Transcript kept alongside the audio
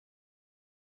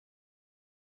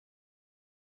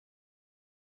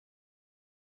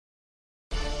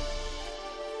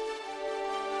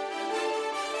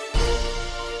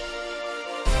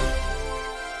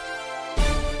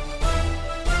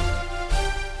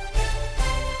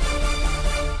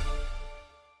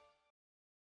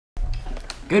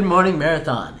Good morning,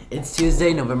 Marathon. It's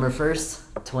Tuesday, November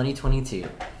 1st, 2022.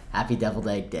 Happy Deviled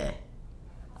Egg Day.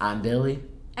 I'm Billy.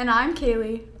 And I'm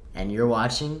Caylie. And you're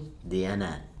watching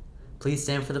DNN. Please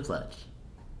stand for the pledge.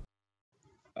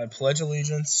 I pledge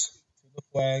allegiance to the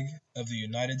flag of the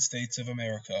United States of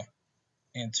America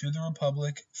and to the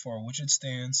republic for which it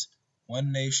stands,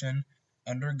 one nation,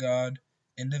 under God,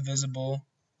 indivisible,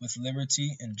 with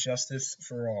liberty and justice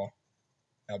for all.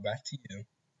 Now back to you.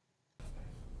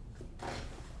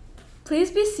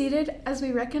 Please be seated as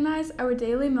we recognize our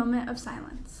daily moment of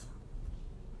silence.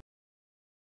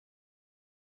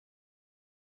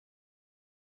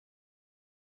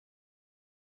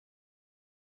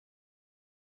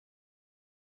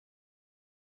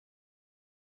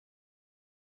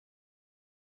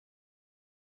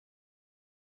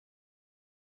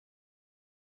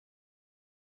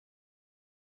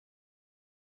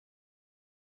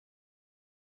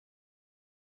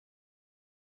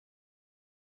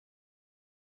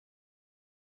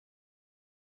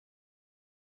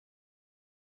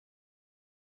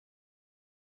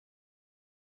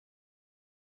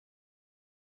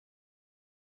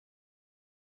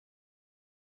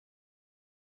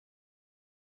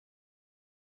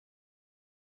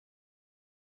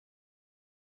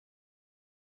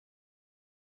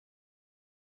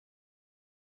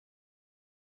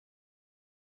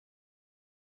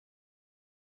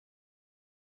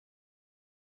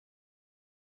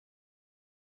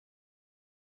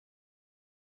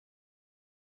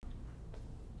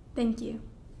 Thank you.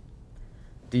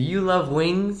 Do you love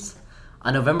wings?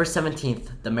 On November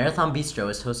 17th, the Marathon Bistro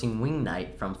is hosting Wing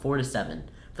Night from 4 to 7.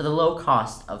 For the low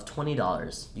cost of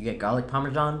 $20, you get garlic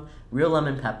parmesan, real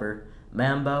lemon pepper,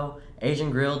 mambo,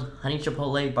 Asian grilled, honey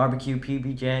chipotle, barbecue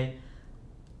PBJ,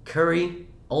 curry,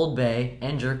 Old Bay,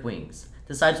 and jerk wings.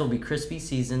 The sides will be crispy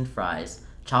seasoned fries.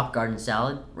 Chopped garden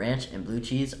salad, ranch, and blue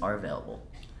cheese are available.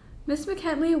 Ms.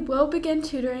 McKinley will begin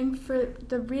tutoring for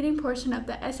the reading portion of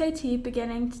the SAT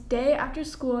beginning today after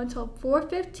school until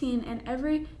 4:15 and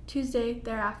every Tuesday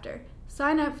thereafter.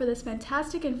 Sign up for this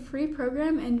fantastic and free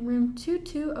program in room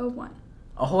 2201.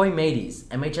 Ahoy Mateys!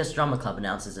 MHS Drama Club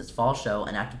announces its fall show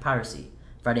and Active Piracy,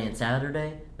 Friday and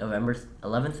Saturday, November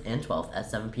 11th and 12th at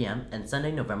 7 p.m. and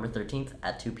Sunday, November 13th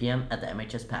at 2 p.m. at the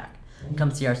MHS PAC. Come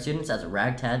see our students as a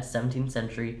ragtag 17th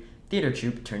century theater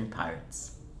troupe turned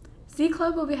pirates. Z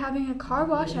Club will be having a car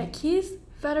wash at Keys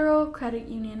Federal Credit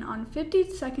Union on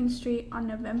 52nd Street on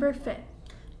November 5th.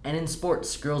 And in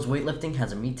sports, girls weightlifting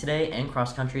has a meet today and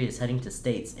cross country is heading to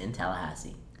states in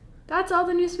Tallahassee. That's all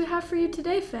the news we have for you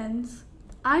today, Fins.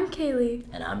 I'm Caylie.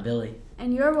 And I'm Billy.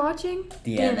 And you're watching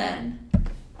DNN.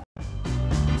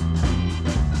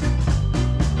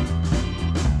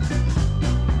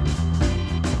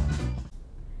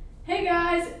 Hey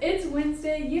guys, it's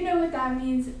Wednesday. You know what that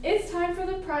means. It's time for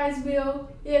the prize wheel.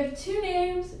 We have 2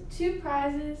 names, 2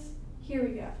 prizes. Here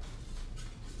we go.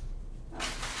 Oh.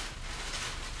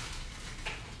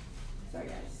 Sorry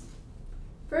guys.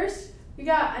 First, we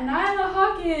got Anila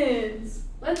Hawkins.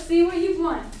 Let's see what you've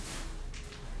won.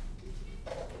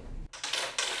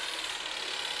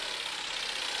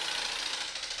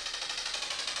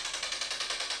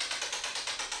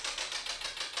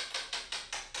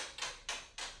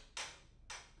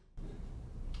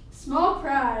 Small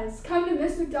prize. Come to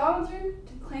Miss McDonald's room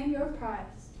to claim your prize.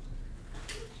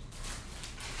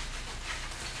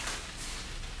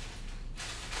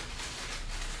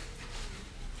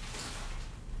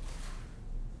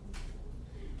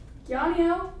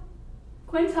 Danielle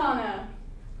Quintana.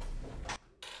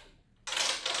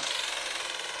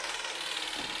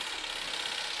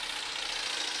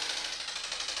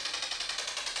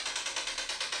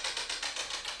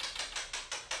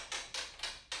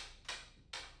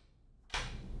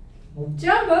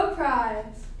 Jumbo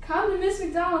prize. Come to Miss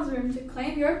McDonald's room to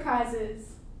claim your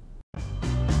prizes.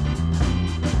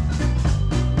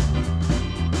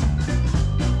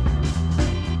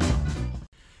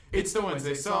 It's the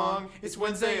Wednesday song, it's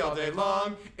Wednesday all day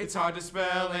long. It's hard to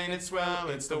spell, ain't it swell?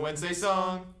 It's the Wednesday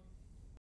song.